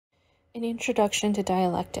An Introduction to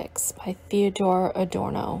Dialectics by Theodor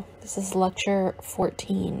Adorno. This is Lecture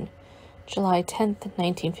 14, July 10th,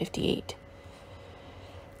 1958.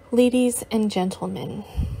 Ladies and gentlemen,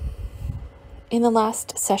 in the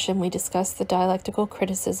last session we discussed the dialectical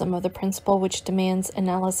criticism of the principle which demands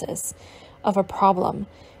analysis of a problem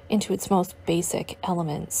into its most basic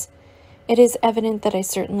elements. It is evident that I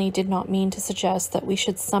certainly did not mean to suggest that we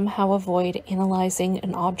should somehow avoid analyzing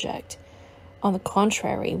an object. On the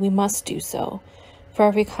contrary, we must do so, for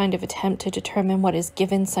every kind of attempt to determine what is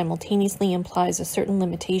given simultaneously implies a certain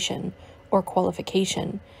limitation or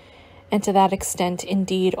qualification, and to that extent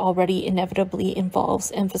indeed already inevitably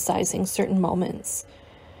involves emphasizing certain moments.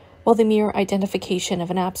 While the mere identification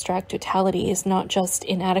of an abstract totality is not just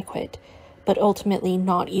inadequate, but ultimately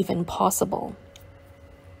not even possible.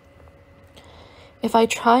 If I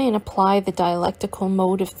try and apply the dialectical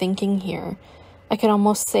mode of thinking here, I can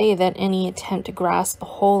almost say that any attempt to grasp a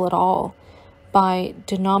whole at all, by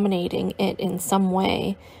denominating it in some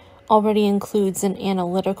way, already includes an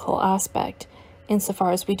analytical aspect,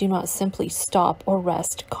 insofar as we do not simply stop or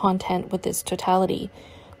rest content with this totality,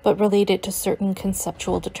 but relate it to certain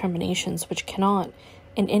conceptual determinations which cannot,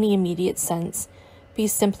 in any immediate sense, be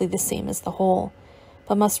simply the same as the whole,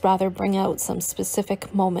 but must rather bring out some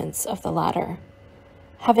specific moments of the latter.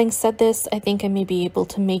 Having said this, I think I may be able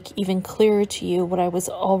to make even clearer to you what I was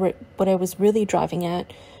really driving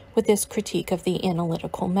at with this critique of the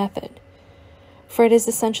analytical method. For it is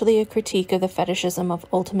essentially a critique of the fetishism of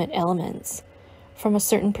ultimate elements. From a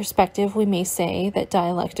certain perspective, we may say that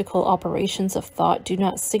dialectical operations of thought do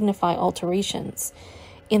not signify alterations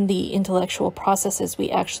in the intellectual processes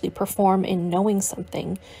we actually perform in knowing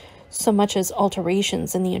something, so much as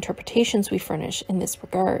alterations in the interpretations we furnish in this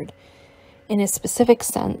regard. In a specific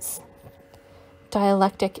sense,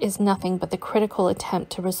 dialectic is nothing but the critical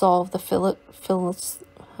attempt to resolve the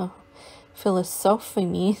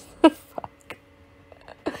philosophemes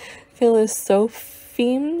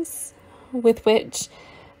with which,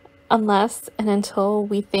 unless and until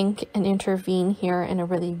we think and intervene here in a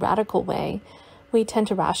really radical way, we tend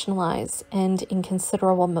to rationalize and in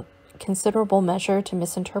considerable measure to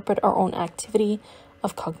misinterpret our own activity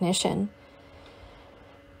of cognition.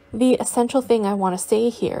 The essential thing I want to say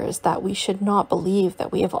here is that we should not believe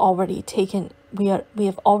that we have already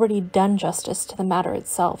done justice to the matter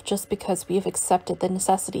itself just because we have accepted the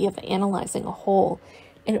necessity of analyzing a whole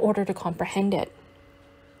in order to comprehend it.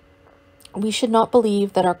 We should not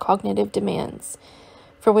believe that our cognitive demands,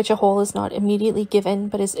 for which a whole is not immediately given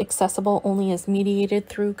but is accessible only as mediated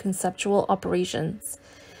through conceptual operations,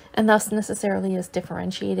 and thus necessarily as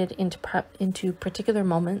differentiated into particular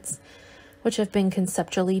moments, which have been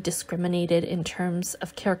conceptually discriminated in terms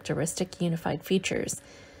of characteristic unified features,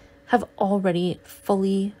 have already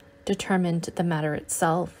fully determined the matter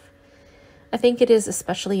itself. I think it is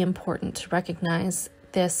especially important to recognize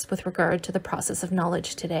this with regard to the process of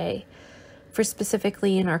knowledge today, for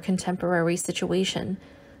specifically in our contemporary situation,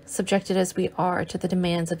 subjected as we are to the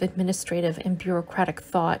demands of administrative and bureaucratic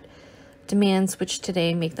thought, demands which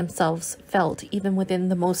today make themselves felt even within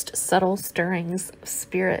the most subtle stirrings of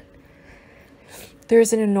spirit. There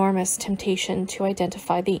is an enormous temptation to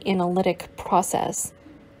identify the analytic process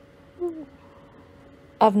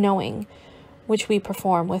of knowing, which we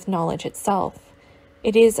perform with knowledge itself.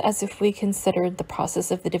 It is as if we considered the process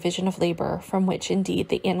of the division of labor, from which indeed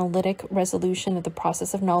the analytic resolution of the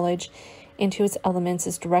process of knowledge into its elements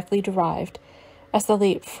is directly derived, as the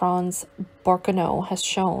late Franz Borcono has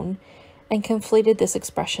shown, and conflated this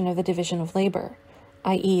expression of the division of labor,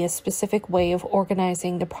 i.e. a specific way of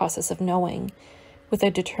organizing the process of knowing, with a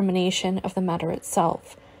determination of the matter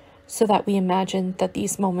itself, so that we imagine that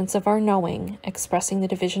these moments of our knowing, expressing the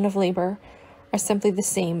division of labor, are simply the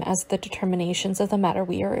same as the determinations of the matter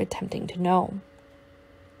we are attempting to know.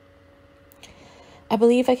 I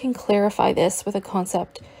believe I can clarify this with a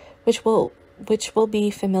concept which will be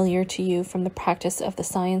familiar to you from the practice of the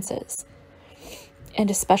sciences, and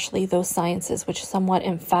especially those sciences which somewhat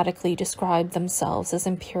emphatically describe themselves as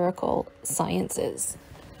empirical sciences.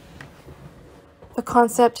 The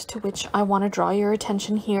concept to which I want to draw your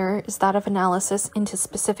attention here is that of analysis into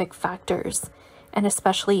specific factors, and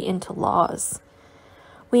especially into laws.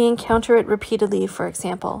 We encounter it repeatedly, for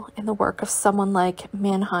example, in the work of someone like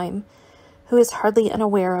Mannheim, who is hardly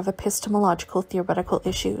unaware of epistemological theoretical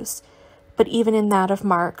issues, but even in that of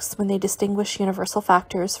Marx, when they distinguish universal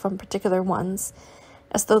factors from particular ones,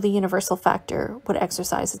 as though the universal factor would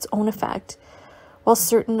exercise its own effect, while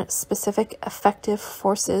certain specific effective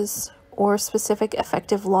forces or specific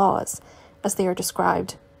effective laws, as they are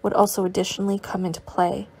described, would also additionally come into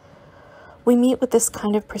play. We meet with this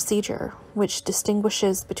kind of procedure, which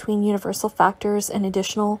distinguishes between universal factors and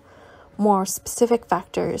additional, more specific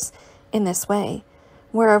factors in this way,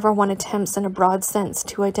 wherever one attempts in a broad sense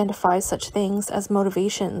to identify such things as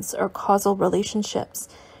motivations or causal relationships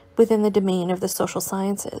within the domain of the social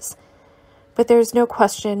sciences. But there is no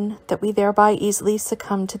question that we thereby easily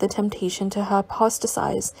succumb to the temptation to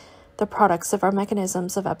hypostasize the products of our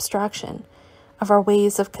mechanisms of abstraction, of our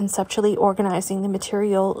ways of conceptually organizing the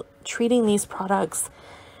material, treating these products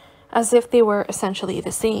as if they were essentially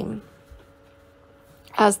the same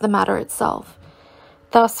as the matter itself.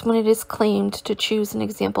 Thus, when it is claimed, to choose an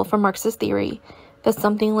example from Marx's theory, that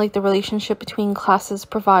something like the relationship between classes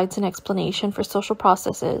provides an explanation for social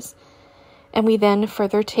processes, and we then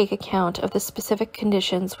further take account of the specific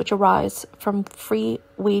conditions which arise from free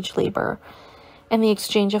wage labor and the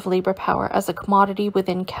exchange of labor power as a commodity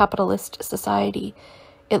within capitalist society,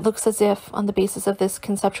 it looks as if, on the basis of this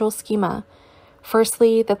conceptual schema,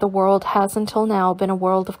 firstly, that the world has until now been a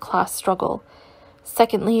world of class struggle,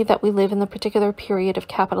 secondly, that we live in the particular period of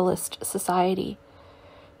capitalist society.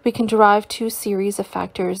 We can derive two series of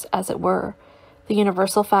factors, as it were, the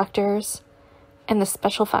universal factors and the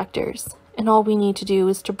special factors, and all we need to do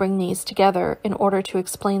is to bring these together in order to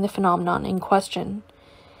explain the phenomenon in question.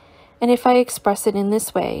 And if I express it in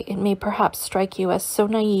this way, it may perhaps strike you as so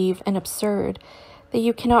naive and absurd that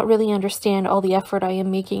you cannot really understand all the effort I am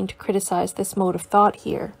making to criticize this mode of thought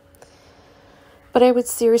here. But I would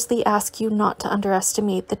seriously ask you not to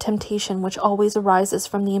underestimate the temptation which always arises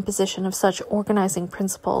from the imposition of such organizing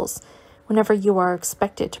principles whenever you are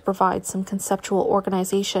expected to provide some conceptual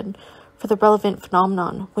organization for the relevant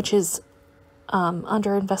phenomenon which is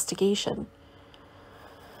under investigation.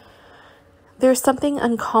 There is something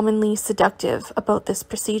uncommonly seductive about this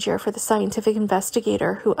procedure for the scientific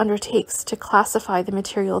investigator who undertakes to classify the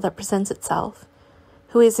material that presents itself,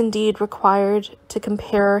 who is indeed required to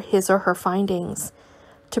compare his or her findings,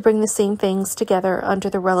 to bring the same things together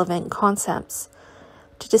under the relevant concepts,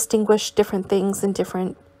 to distinguish different things in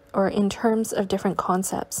terms of different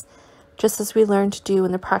concepts, just as we learn to do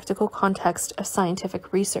in the practical context of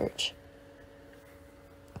scientific research.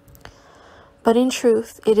 But in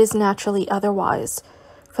truth, it is naturally otherwise,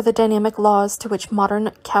 for the dynamic laws to which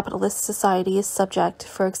modern capitalist society is subject,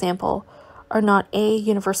 for example, are not A,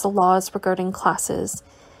 universal laws regarding classes,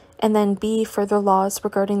 and then B, further laws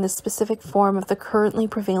regarding the specific form of the currently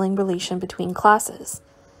prevailing relation between classes.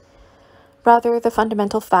 Rather, the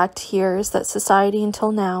fundamental fact here is that society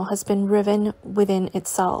until now has been riven within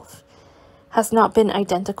itself, has not been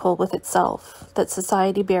identical with itself, that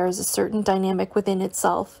society bears a certain dynamic within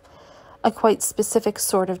itself, a quite specific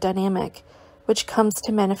sort of dynamic, which comes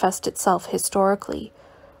to manifest itself historically,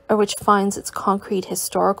 or which finds its concrete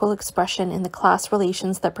historical expression in the class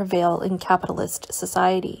relations that prevail in capitalist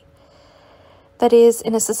society. That is,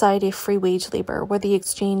 in a society of free wage labor, where the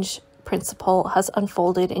exchange principle has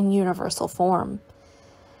unfolded in universal form.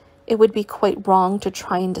 It would be quite wrong to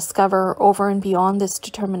try and discover, over and beyond this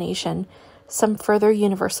determination, some further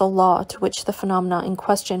universal law to which the phenomena in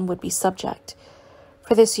question would be subject,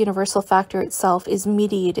 for this universal factor itself is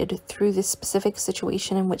mediated through the specific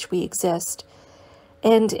situation in which we exist,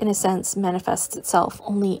 and, in a sense, manifests itself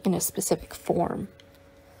only in a specific form.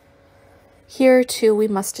 Here, too, we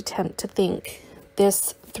must attempt to think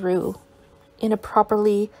this through in a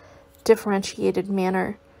properly differentiated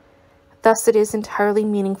manner. Thus, it is entirely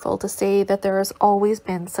meaningful to say that there has always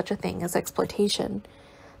been such a thing as exploitation,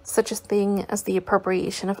 such a thing as the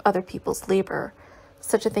appropriation of other people's labor,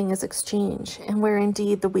 such a thing as exchange, and where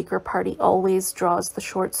indeed the weaker party always draws the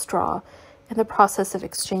short straw in the process of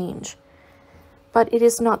exchange. But it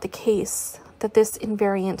is not the case that this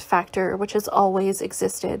invariant factor, which has always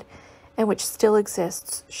existed and which still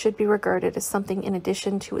exists, should be regarded as something in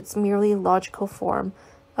addition to its merely logical form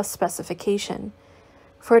of specification,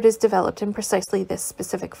 for it is developed in precisely this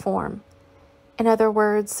specific form. In other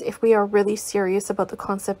words, if we are really serious about the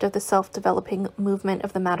concept of the self-developing movement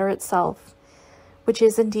of the matter itself, which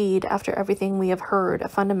is indeed, after everything we have heard, a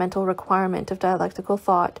fundamental requirement of dialectical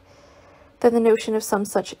thought, then the notion of some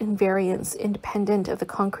such invariance, independent of the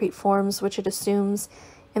concrete forms which it assumes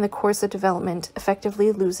in the course of development,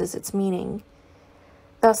 effectively loses its meaning.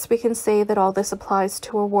 Thus, we can say that all this applies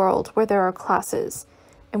to a world where there are classes,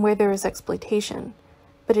 and where there is exploitation,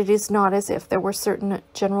 but it is not as if there were certain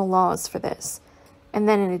general laws for this, and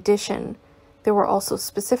then in addition, there were also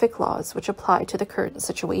specific laws which apply to the current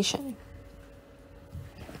situation.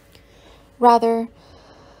 Rather,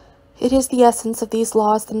 it is the essence of these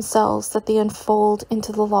laws themselves that they unfold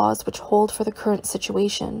into the laws which hold for the current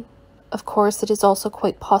situation. Of course, it is also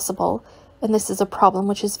quite possible, and this is a problem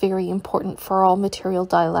which is very important for all material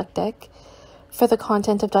dialectic, for the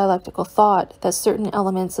content of dialectical thought that certain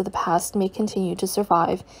elements of the past may continue to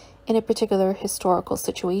survive in a particular historical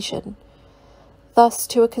situation. Thus,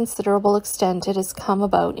 to a considerable extent, it has come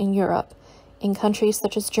about in Europe, in countries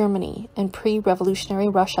such as Germany and pre-revolutionary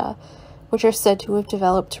Russia, which are said to have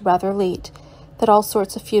developed rather late, that all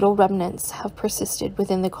sorts of feudal remnants have persisted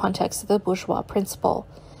within the context of the bourgeois principle,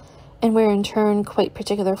 and where in turn quite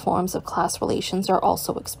particular forms of class relations are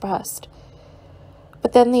also expressed.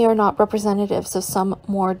 But then they are not representatives of some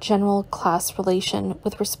more general class relation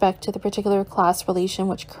with respect to the particular class relation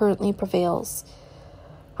which currently prevails.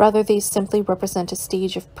 Rather, they simply represent a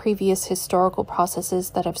stage of previous historical processes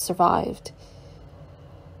that have survived.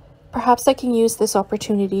 Perhaps I can use this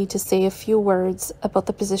opportunity to say a few words about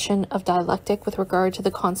the position of dialectic with regard to the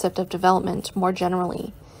concept of development more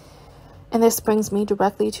generally. And this brings me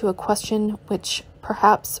directly to a question which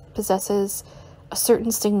perhaps possesses a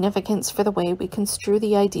certain significance for the way we construe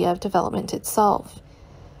the idea of development itself.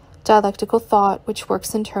 Dialectical thought, which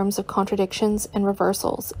works in terms of contradictions and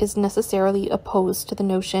reversals, is necessarily opposed to the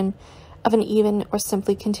notion of an even or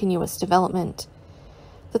simply continuous development.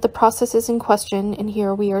 That the processes in question, and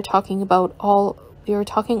here we are talking above all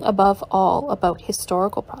about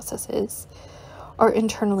historical processes, are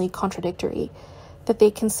internally contradictory, that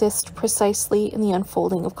they consist precisely in the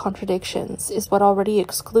unfolding of contradictions, is what already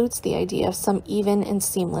excludes the idea of some even and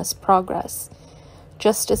seamless progress,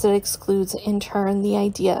 just as it excludes in turn the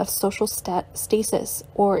idea of social stasis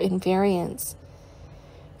or invariance.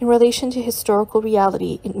 In relation to historical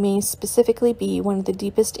reality, it may specifically be one of the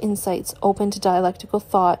deepest insights open to dialectical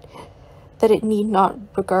thought that it need not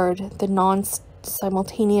regard the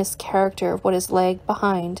non-simultaneous character of what is lagged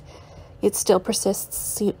behind. It still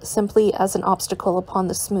persists simply as an obstacle upon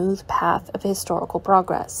the smooth path of historical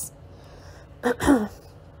progress.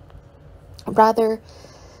 Rather,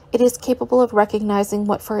 it is capable of recognizing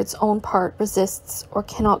what for its own part resists or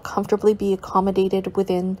cannot comfortably be accommodated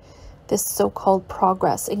within this so-called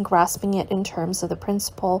progress, and grasping it in terms of the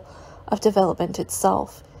principle of development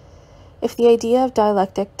itself. If the idea of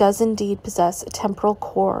dialectic does indeed possess a temporal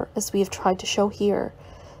core, as we have tried to show here,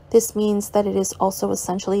 this means that it is also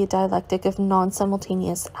essentially a dialectic of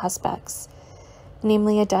non-simultaneous aspects,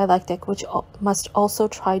 namely a dialectic which must also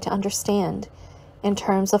try to understand, in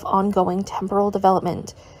terms of ongoing temporal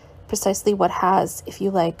development, precisely what has, if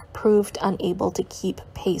you like, proved unable to keep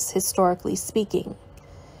pace historically speaking.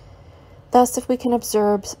 Thus, if we can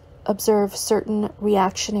observe certain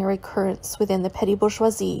reactionary currents within the petty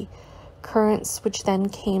bourgeoisie, currents which then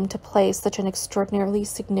came to play such an extraordinarily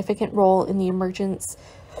significant role in the emergence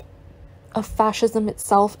of fascism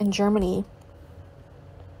itself in Germany,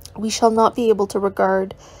 we shall not be able to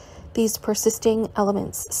regard these persisting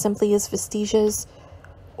elements simply as vestiges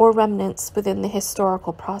or remnants within the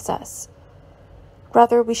historical process.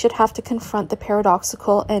 Rather, we should have to confront the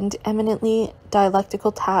paradoxical and eminently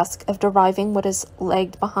dialectical task of deriving what is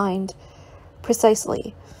lagged behind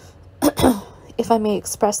precisely, if I may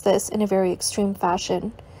express this in a very extreme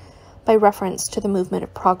fashion, by reference to the movement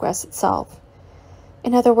of progress itself.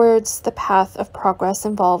 In other words, the path of progress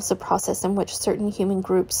involves a process in which certain human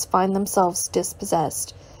groups find themselves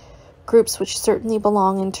dispossessed, groups which certainly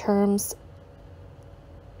belong in terms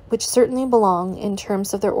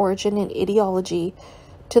of their origin and ideology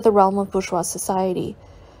to the realm of bourgeois society,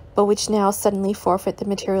 but which now suddenly forfeit the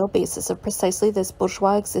material basis of precisely this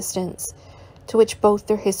bourgeois existence, to which both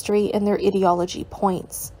their history and their ideology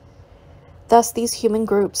points. Thus, these human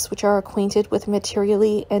groups, which are acquainted with a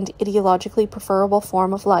materially and ideologically preferable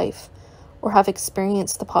form of life, or have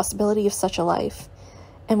experienced the possibility of such a life,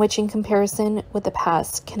 and which in comparison with the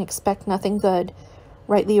past can expect nothing good,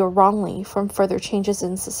 rightly or wrongly, from further changes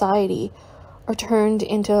in society, are turned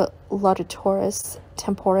into laudatoris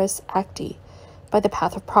temporis acti by the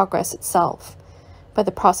path of progress itself, by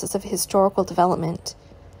the process of historical development,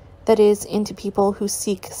 that is, into people who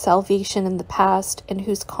seek salvation in the past and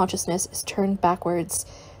whose consciousness is turned backwards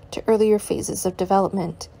to earlier phases of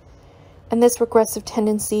development. And this regressive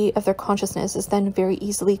tendency of their consciousness is then very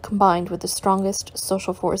easily combined with the strongest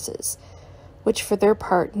social forces, which for their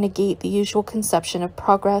part negate the usual conception of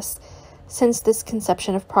progress, since this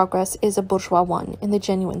conception of progress is a bourgeois one in the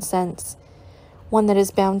genuine sense, one that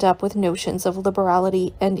is bound up with notions of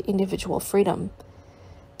liberality and individual freedom.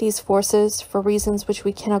 These forces, for reasons which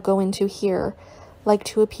we cannot go into here, like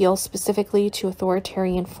to appeal specifically to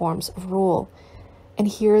authoritarian forms of rule, and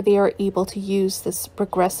here they are able to use this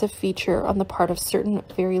regressive feature on the part of certain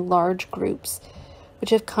very large groups which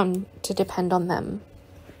have come to depend on them.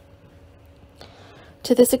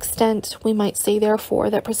 To this extent, we might say, therefore,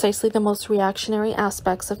 that precisely the most reactionary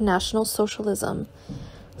aspects of National Socialism,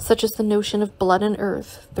 such as the notion of blood and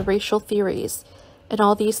earth, the racial theories, and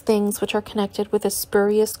all these things which are connected with a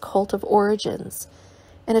spurious cult of origins,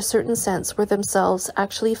 in a certain sense were themselves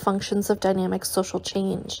actually functions of dynamic social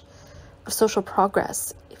change, of social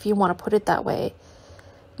progress, if you want to put it that way,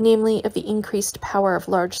 namely of the increased power of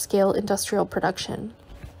large-scale industrial production.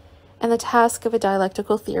 And the task of a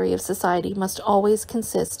dialectical theory of society must always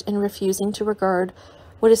consist in refusing to regard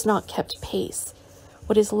what is not kept pace,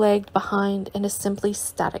 what is lagged behind in a simply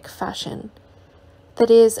static fashion. That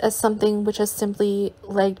is, as something which has simply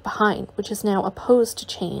lagged behind, which is now opposed to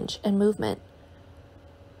change and movement.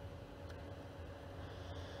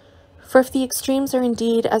 For if the extremes are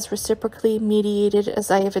indeed as reciprocally mediated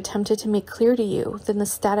as I have attempted to make clear to you, then the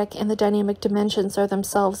static and the dynamic dimensions are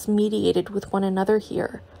themselves mediated with one another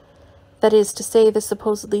here. That is to say, the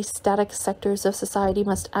supposedly static sectors of society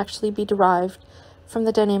must actually be derived from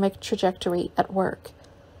the dynamic trajectory at work.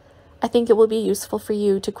 I think it will be useful for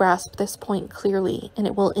you to grasp this point clearly, and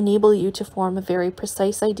it will enable you to form a very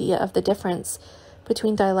precise idea of the difference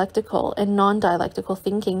between dialectical and non-dialectical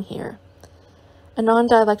thinking here. A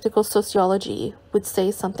non-dialectical sociology would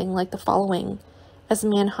say something like the following, as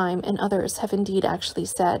Mannheim and others have indeed actually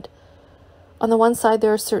said. On the one side,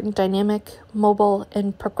 there are certain dynamic, mobile,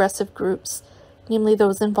 and progressive groups, namely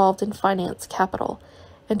those involved in finance, capital,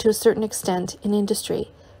 and to a certain extent in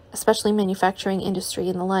industry, especially manufacturing industry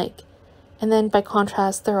and the like. And then, by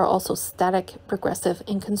contrast, there are also static, progressive,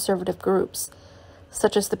 and conservative groups,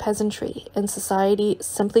 such as the peasantry, and society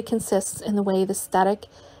simply consists in the way the static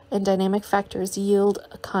and dynamic factors yield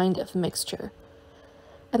a kind of mixture.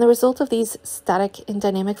 And the result of these static and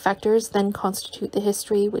dynamic factors then constitute the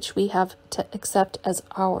history which we have to accept as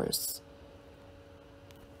ours.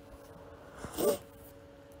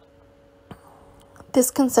 This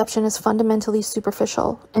conception is fundamentally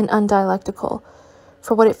superficial and undialectical,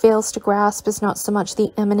 for what it fails to grasp is not so much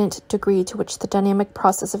the eminent degree to which the dynamic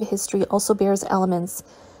process of history also bears elements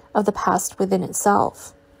of the past within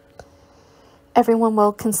itself. Everyone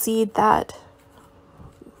will concede that,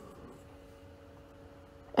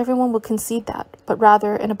 but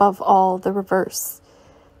rather and above all the reverse,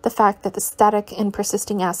 the fact that the static and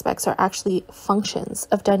persisting aspects are actually functions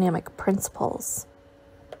of dynamic principles.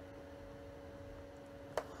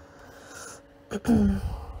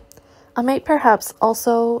 I might perhaps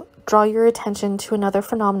also draw your attention to another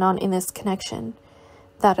phenomenon in this connection,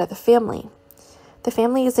 that of the family. The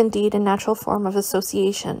family is indeed a natural form of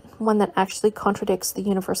association, one that actually contradicts the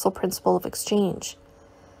universal principle of exchange.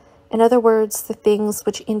 In other words, the things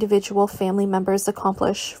which individual family members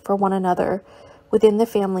accomplish for one another within the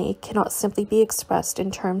family cannot simply be expressed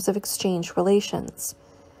in terms of exchange relations.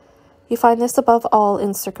 You find this above all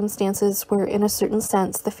in circumstances where, in a certain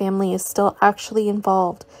sense, the family is still actually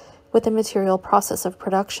involved with the material process of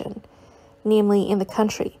production, namely in the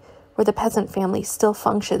country, where the peasant family still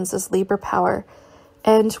functions as labor power,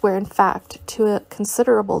 and where, in fact, to a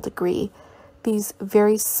considerable degree, these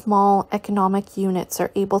very small economic units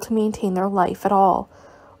are able to maintain their life at all,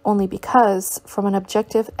 only because, from an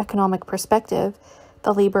objective economic perspective,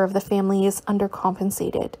 the labor of the family is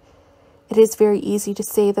undercompensated. It is very easy to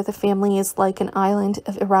say that the family is like an island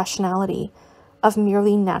of irrationality, of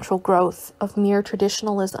merely natural growth, of mere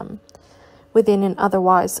traditionalism, within an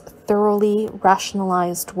otherwise thoroughly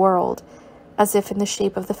rationalized world, as if in the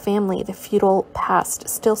shape of the family the feudal past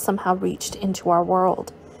still somehow reached into our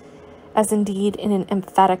world. As indeed, in an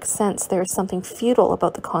emphatic sense, there is something feudal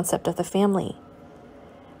about the concept of the family.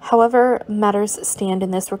 However matters stand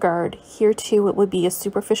in this regard, here too it would be a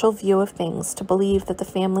superficial view of things to believe that the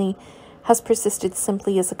family has persisted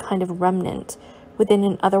simply as a kind of remnant within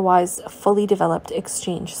an otherwise fully developed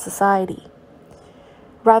exchange society.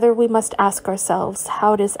 Rather, we must ask ourselves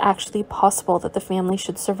how it is actually possible that the family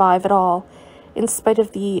should survive at all, in spite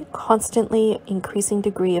of the constantly increasing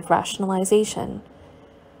degree of rationalization.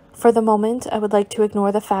 For the moment, I would like to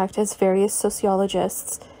ignore the fact, as various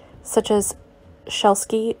sociologists, such as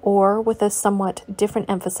Shelsky, or, with a somewhat different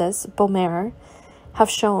emphasis, Baumer, have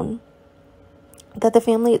shown, that the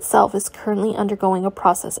family itself is currently undergoing a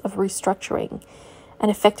process of restructuring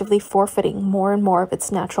and effectively forfeiting more and more of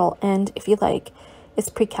its natural and, if you like, its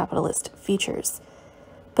pre-capitalist features.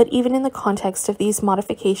 But even in the context of these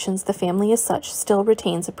modifications, the family as such still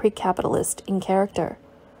retains a pre-capitalist in character.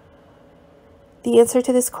 The answer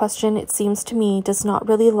to this question, it seems to me, does not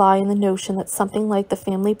really lie in the notion that something like the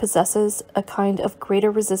family possesses a kind of greater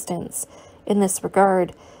resistance in this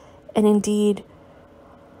regard, and indeed,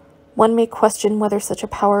 one may question whether such a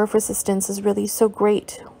power of resistance is really so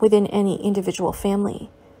great within any individual family.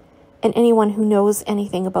 And anyone who knows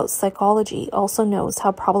anything about psychology also knows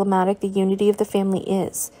how problematic the unity of the family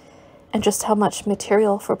is, and just how much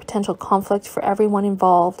material for potential conflict for everyone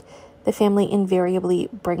involved the family invariably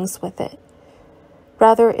brings with it.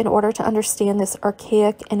 Rather, in order to understand this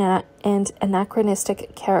archaic and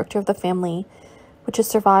anachronistic character of the family, which has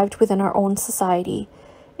survived within our own society,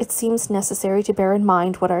 it seems necessary to bear in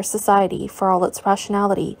mind what our society, for all its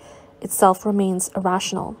rationality, itself remains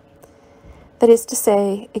irrational. That is to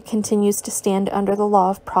say, it continues to stand under the law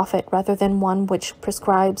of profit rather than one which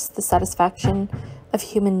prescribes the satisfaction of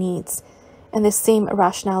human needs, and this same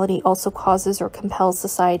irrationality also causes or compels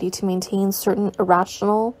society to maintain certain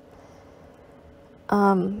irrational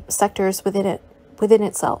sectors within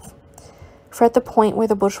itself. For at the point where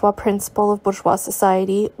the bourgeois principle of bourgeois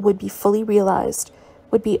society would be fully realized,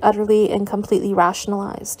 would be utterly and completely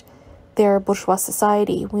rationalized, their bourgeois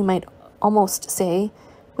society, we might almost say,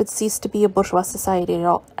 would cease to be a bourgeois society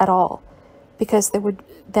at all, because there would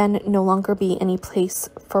then no longer be any place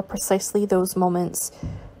for precisely those moments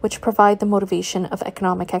which provide the motivation of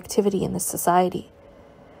economic activity in this society.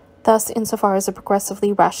 Thus, insofar as a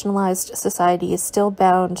progressively rationalized society is still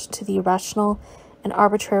bound to the irrational and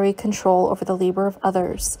arbitrary control over the labor of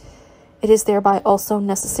others, it is thereby also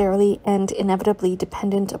necessarily and inevitably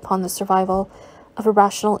dependent upon the survival of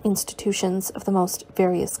irrational institutions of the most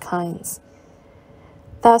various kinds.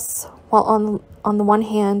 Thus, while on the one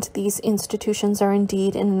hand these institutions are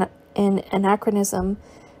indeed an anachronism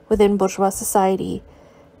within bourgeois society,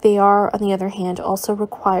 they are, on the other hand, also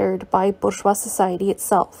required by bourgeois society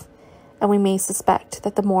itself, and we may suspect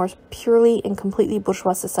that the more purely and completely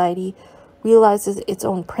bourgeois society realizes its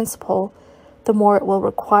own principle, the more it will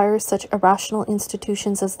require such irrational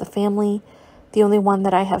institutions as the family, the only one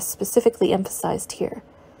that I have specifically emphasized here.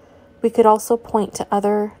 We could also point to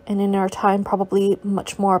other, and in our time probably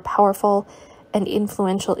much more powerful and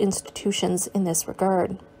influential institutions in this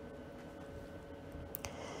regard.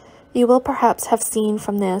 You will perhaps have seen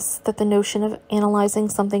from this that the notion of analyzing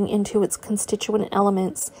something into its constituent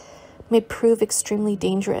elements may prove extremely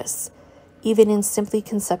dangerous, even in simply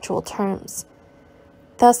conceptual terms.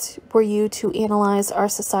 Thus, were you to analyze our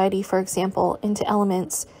society, for example, into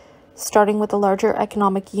elements, starting with the larger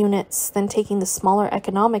economic units, then taking the smaller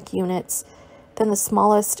economic units, then the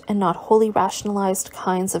smallest and not wholly rationalized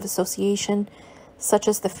kinds of association, such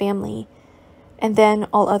as the family, and then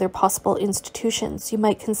all other possible institutions, you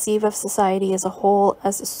might conceive of society as a whole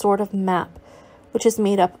as a sort of map, which is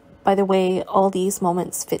made up by the way all these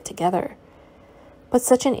moments fit together. But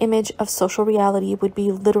such an image of social reality would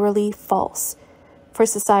be literally false, for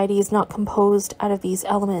society is not composed out of these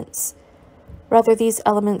elements. Rather, these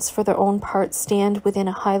elements for their own part stand within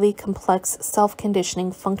a highly complex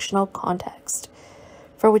self-conditioning functional context,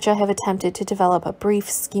 for which I have attempted to develop a brief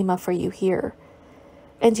schema for you here.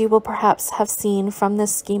 And you will perhaps have seen from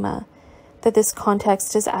this schema that this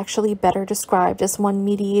context is actually better described as one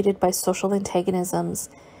mediated by social antagonisms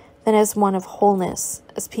than as one of wholeness,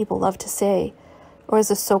 as people love to say, or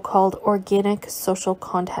as a so-called organic social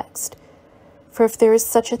context. For if there is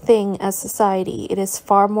such a thing as society, it is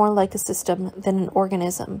far more like a system than an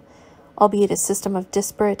organism, albeit a system of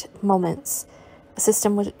disparate moments, a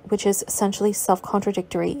system which is essentially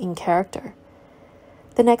self-contradictory in character.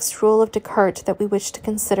 The next rule of Descartes that we wish to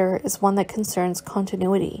consider is one that concerns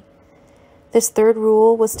continuity. This third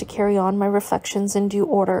rule was to carry on my reflections in due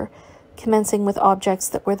order, commencing with objects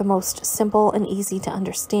that were the most simple and easy to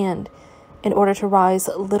understand, in order to rise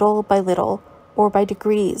little by little, or by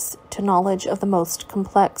degrees, to knowledge of the most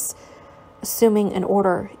complex, assuming an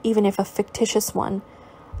order, even if a fictitious one,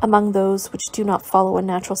 among those which do not follow a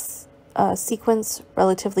natural sequence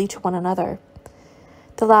relatively to one another.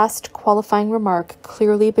 The last qualifying remark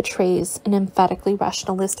clearly betrays an emphatically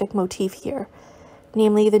rationalistic motif here,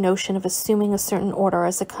 namely the notion of assuming a certain order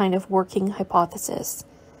as a kind of working hypothesis.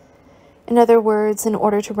 In other words, in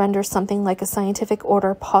order to render something like a scientific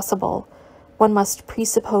order possible, one must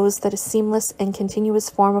presuppose that a seamless and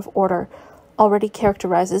continuous form of order already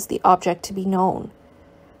characterizes the object to be known.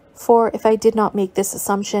 For if I did not make this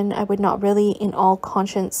assumption, I would not really, in all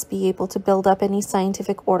conscience, be able to build up any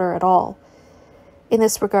scientific order at all. In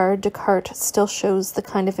this regard, Descartes still shows the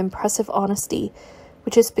kind of impressive honesty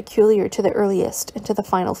which is peculiar to the earliest and to the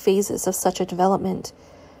final phases of such a development,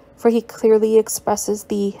 for he clearly expresses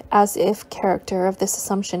the as-if character of this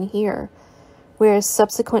assumption here, whereas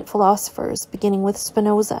subsequent philosophers, beginning with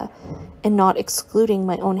Spinoza, and not excluding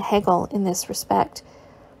my own Hegel in this respect,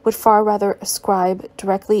 would far rather ascribe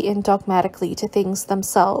directly and dogmatically to things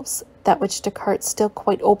themselves that which Descartes still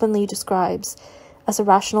quite openly describes as a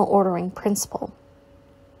rational ordering principle.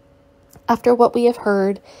 After what we have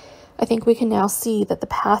heard, I think we can now see that the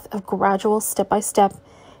path of gradual step-by-step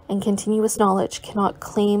and continuous knowledge cannot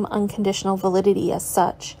claim unconditional validity as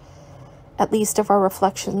such. at least of our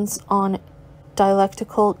reflections on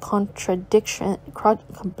dialectical contradiction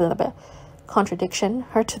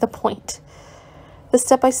are to the point. The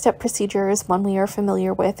step-by-step procedure is one we are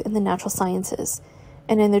familiar with in the natural sciences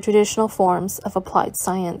and in the traditional forms of applied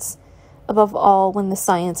science, above all when the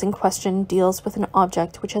science in question deals with an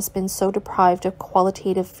object which has been so deprived of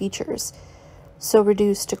qualitative features, so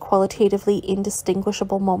reduced to qualitatively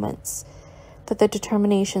indistinguishable moments, that the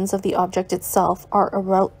determinations of the object itself are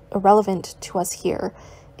irrelevant to us here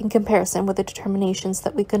in comparison with the determinations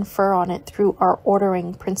that we confer on it through our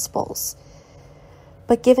ordering principles.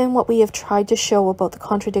 But given what we have tried to show about the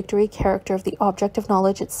contradictory character of the object of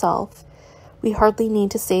knowledge itself, we hardly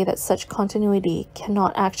need to say that such continuity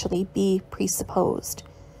cannot actually be presupposed.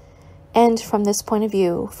 And from this point of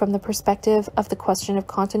view, from the perspective of the question of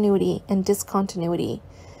continuity and discontinuity,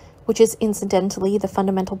 which is incidentally the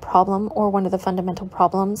fundamental problem, or one of the fundamental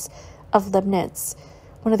problems, of Leibniz,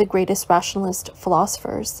 one of the greatest rationalist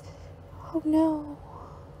philosophers. Oh no.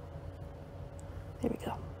 There we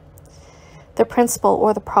go. The principle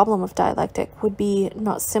or the problem of dialectic would be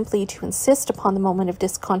not simply to insist upon the moment of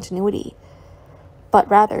discontinuity, but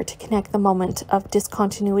rather to connect the moment of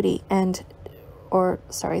discontinuity the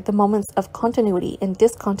moments of continuity and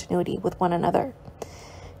discontinuity with one another,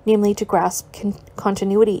 namely to grasp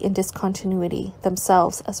continuity and discontinuity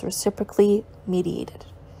themselves as reciprocally mediated.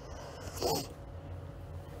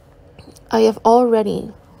 I have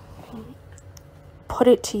already put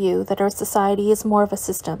it to you that our society is more of a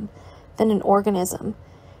system than an organism,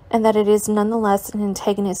 and that it is nonetheless an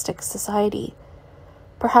antagonistic society.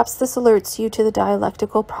 Perhaps this alerts you to the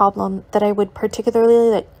dialectical problem that I would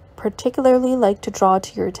particularly like to draw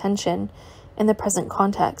to your attention in the present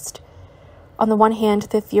context. On the one hand,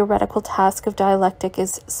 the theoretical task of dialectic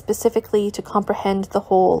is specifically to comprehend the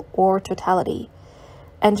whole or totality,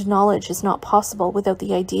 and knowledge is not possible without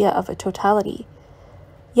the idea of a totality.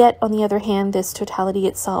 Yet, on the other hand, this totality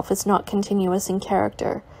itself is not continuous in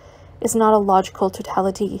character, is not a logical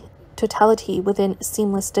totality within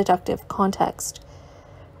seamless deductive context.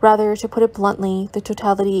 Rather, to put it bluntly, the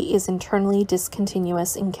totality is internally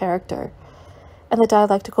discontinuous in character, and the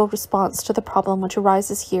dialectical response to the problem which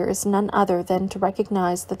arises here is none other than to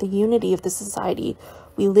recognize that the unity of the society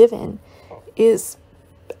we live in is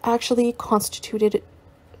actually constituted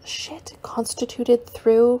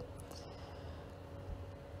through...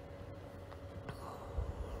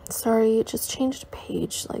 Sorry, it just changed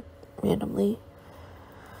page, randomly.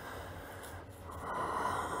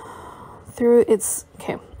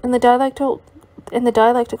 In the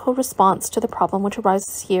dialectical response to the problem which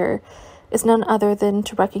arises here is none other than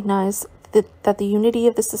to recognize that the unity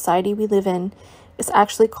of the society we live in is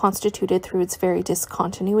actually constituted through its very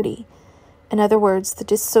discontinuity. In other words, the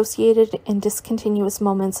dissociated and discontinuous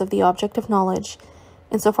moments of the object of knowledge,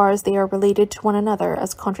 insofar as they are related to one another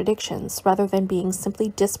as contradictions, rather than being simply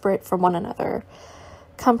disparate from one another,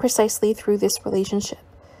 come precisely through this relationship,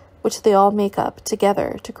 which they all make up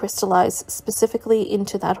together to crystallize specifically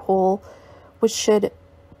into that whole which should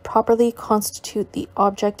properly constitute the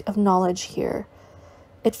object of knowledge here.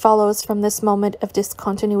 It follows from this moment of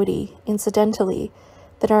discontinuity, incidentally,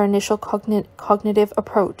 that our initial cognitive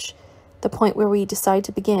approach, the point where we decide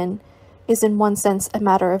to begin, is in one sense a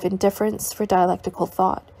matter of indifference for dialectical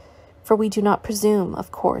thought, for we do not presume,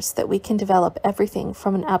 of course, that we can develop everything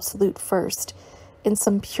from an absolute first in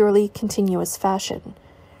some purely continuous fashion.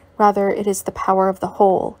 Rather, it is the power of the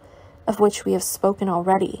whole, of which we have spoken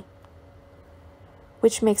already,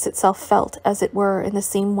 which makes itself felt, as it were, in the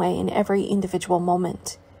same way in every individual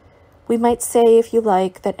moment. We might say, if you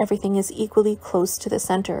like, that everything is equally close to the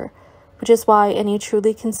center, which is why any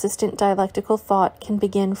truly consistent dialectical thought can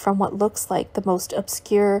begin from what looks like the most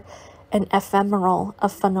obscure and ephemeral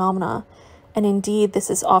of phenomena, and indeed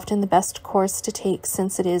this is often the best course to take,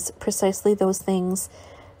 since it is precisely those things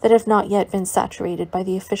that have not yet been saturated by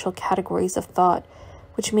the official categories of thought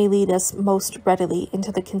which may lead us most readily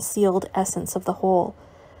into the concealed essence of the whole,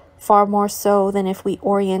 far more so than if we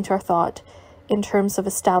orient our thought in terms of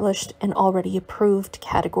established and already approved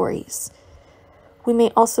categories. We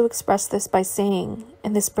may also express this by saying,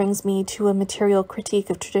 and this brings me to a material critique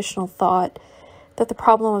of traditional thought, that the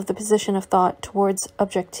problem of the position of thought towards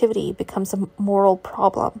objectivity becomes a moral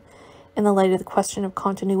problem in the light of the question of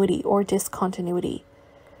continuity or discontinuity.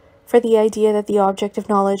 For the idea that the object of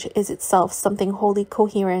knowledge is itself something wholly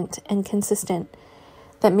coherent and consistent,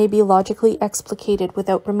 that may be logically explicated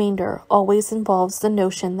without remainder, always involves the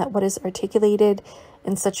notion that what is articulated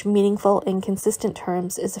in such meaningful and consistent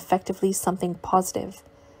terms is effectively something positive.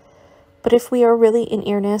 But if we are really in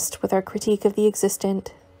earnest with our critique of the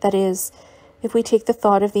existent, that is, If we take the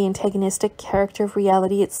thought of the antagonistic character of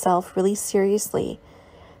reality itself really seriously,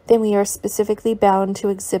 then we are specifically bound to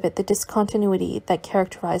exhibit the discontinuity that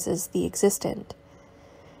characterizes the existent.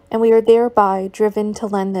 And we are thereby driven to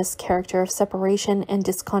lend this character of separation and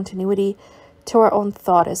discontinuity to our own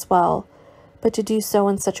thought as well, but to do so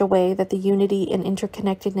in such a way that the unity and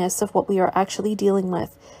interconnectedness of what we are actually dealing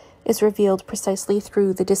with is revealed precisely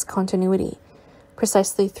through the discontinuity,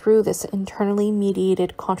 precisely through this internally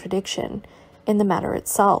mediated contradiction in the matter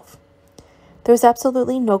itself. There is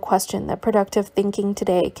absolutely no question that productive thinking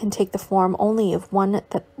today can take the form only of one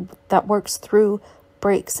that works through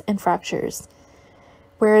breaks and fractures,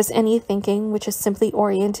 whereas any thinking which is simply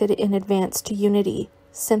oriented in advance to unity,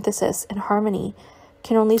 synthesis, and harmony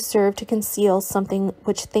can only serve to conceal something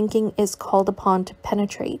which thinking is called upon to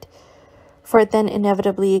penetrate, for it then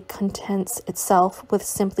inevitably contents itself with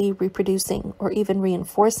simply reproducing or even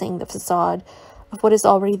reinforcing the facade of what is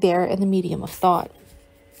already there in the medium of thought.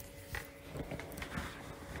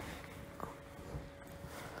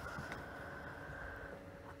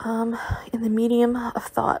 In the medium of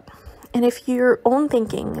thought. And if your own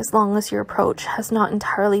thinking, as long as your approach has not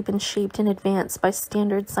entirely been shaped in advance by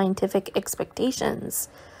standard scientific expectations,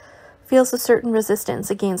 feels a certain resistance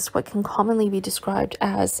against what can commonly be described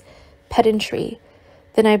as pedantry,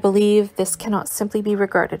 then I believe this cannot simply be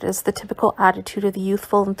regarded as the typical attitude of the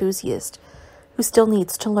youthful enthusiast who still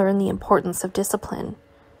needs to learn the importance of discipline.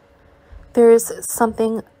 There is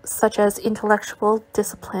something such as intellectual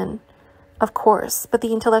discipline, of course, but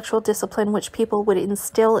the intellectual discipline which people would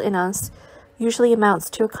instill in us usually amounts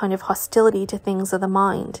to a kind of hostility to things of the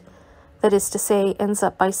mind, that is to say, ends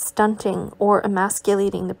up by stunting or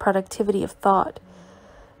emasculating the productivity of thought,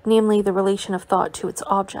 namely the relation of thought to its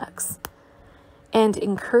objects, and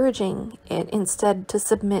encouraging it instead to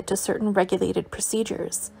submit to certain regulated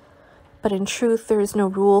procedures. But in truth, there is no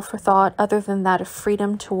rule for thought other than that of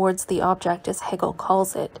freedom towards the object, as Hegel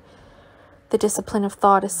calls it. The discipline of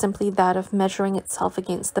thought is simply that of measuring itself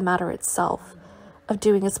against the matter itself, of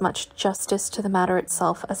doing as much justice to the matter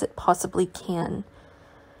itself as it possibly can.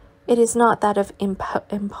 It is not that of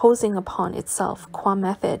imposing upon itself, qua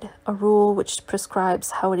method, a rule which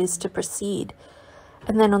prescribes how it is to proceed,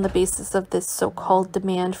 and then on the basis of this so-called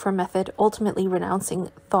demand for method, ultimately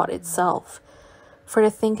renouncing thought itself. For to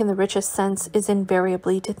think in the richest sense is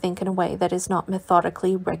invariably to think in a way that is not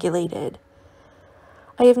methodically regulated.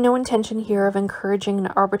 I have no intention here of encouraging an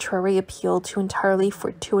arbitrary appeal to entirely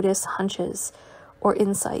fortuitous hunches or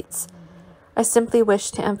insights. I simply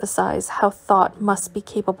wish to emphasize how thought must be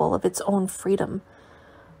capable of its own freedom,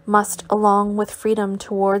 must, along with freedom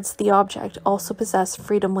towards the object, also possess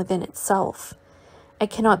freedom within itself.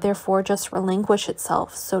 It cannot therefore just relinquish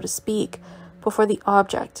itself, so to speak, before the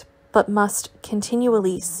object, but must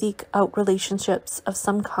continually seek out relationships of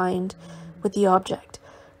some kind with the object,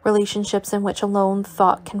 relationships in which alone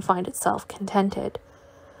thought can find itself contented.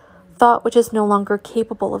 Thought which is no longer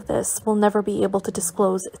capable of this will never be able to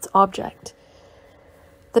disclose its object.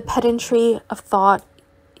 The pedantry of thought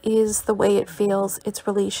is the way it fails its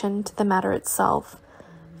relation to the matter itself,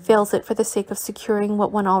 fails it for the sake of securing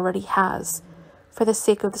what one already has, for the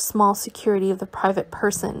sake of the small security of the private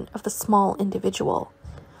person, of the small individual.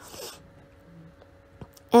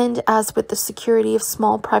 And as with the security of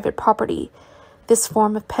small private property, this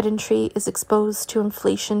form of pedantry is exposed to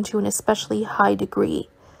inflation to an especially high degree.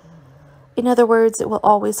 In other words, it will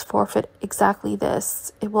always forfeit exactly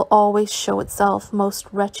this. It will always show itself most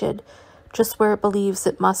wretched, just where it believes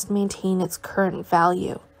it must maintain its current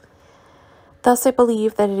value. Thus, I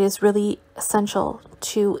believe that it is really essential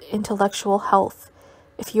to intellectual health,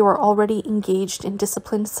 if you are already engaged in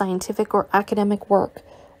disciplined scientific or academic work,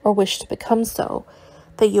 or wish to become so,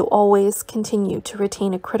 that you always continue to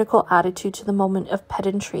retain a critical attitude to the moment of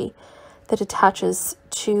pedantry that attaches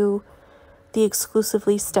to the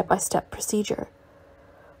exclusively step-by-step procedure.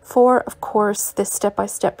 For, of course, this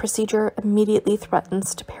step-by-step procedure immediately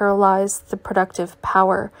threatens to paralyze the productive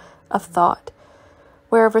power of thought,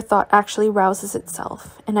 wherever thought actually rouses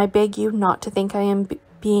itself, and I beg you not to think I am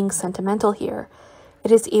being sentimental here.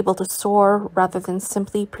 It is able to soar rather than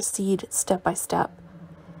simply proceed step by step.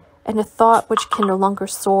 And a thought which can no longer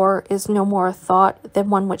soar is no more a thought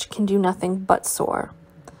than one which can do nothing but soar.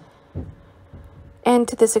 And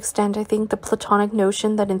to this extent, I think the Platonic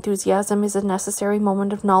notion that enthusiasm is a necessary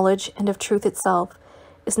moment of knowledge and of truth itself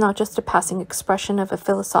is not just a passing expression of a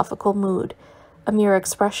philosophical mood, a mere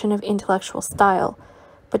expression of intellectual style,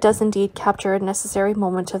 but does indeed capture a necessary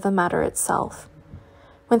moment of the matter itself.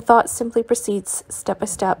 When thought simply proceeds step by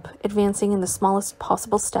step, advancing in the smallest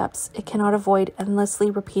possible steps, it cannot avoid endlessly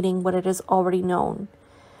repeating what it has already known.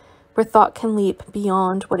 where thought can leap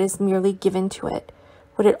beyond what is merely given to it,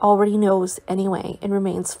 what it already knows anyway, and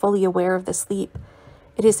remains fully aware of this leap.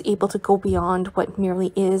 It is able to go beyond what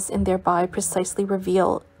merely is and thereby precisely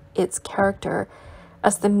reveal its character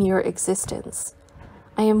as the mere existence.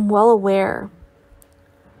 I am well aware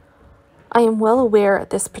at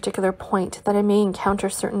this particular point that I may encounter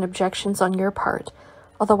certain objections on your part,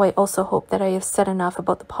 although I also hope that I have said enough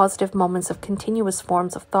about the positive moments of continuous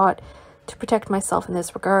forms of thought to protect myself in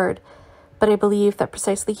this regard. But I believe that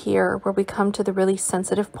precisely here, where we come to the really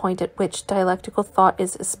sensitive point at which dialectical thought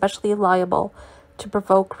is especially liable to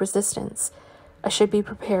provoke resistance, I should be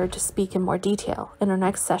prepared to speak in more detail in our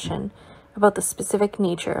next session about the specific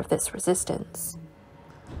nature of this resistance.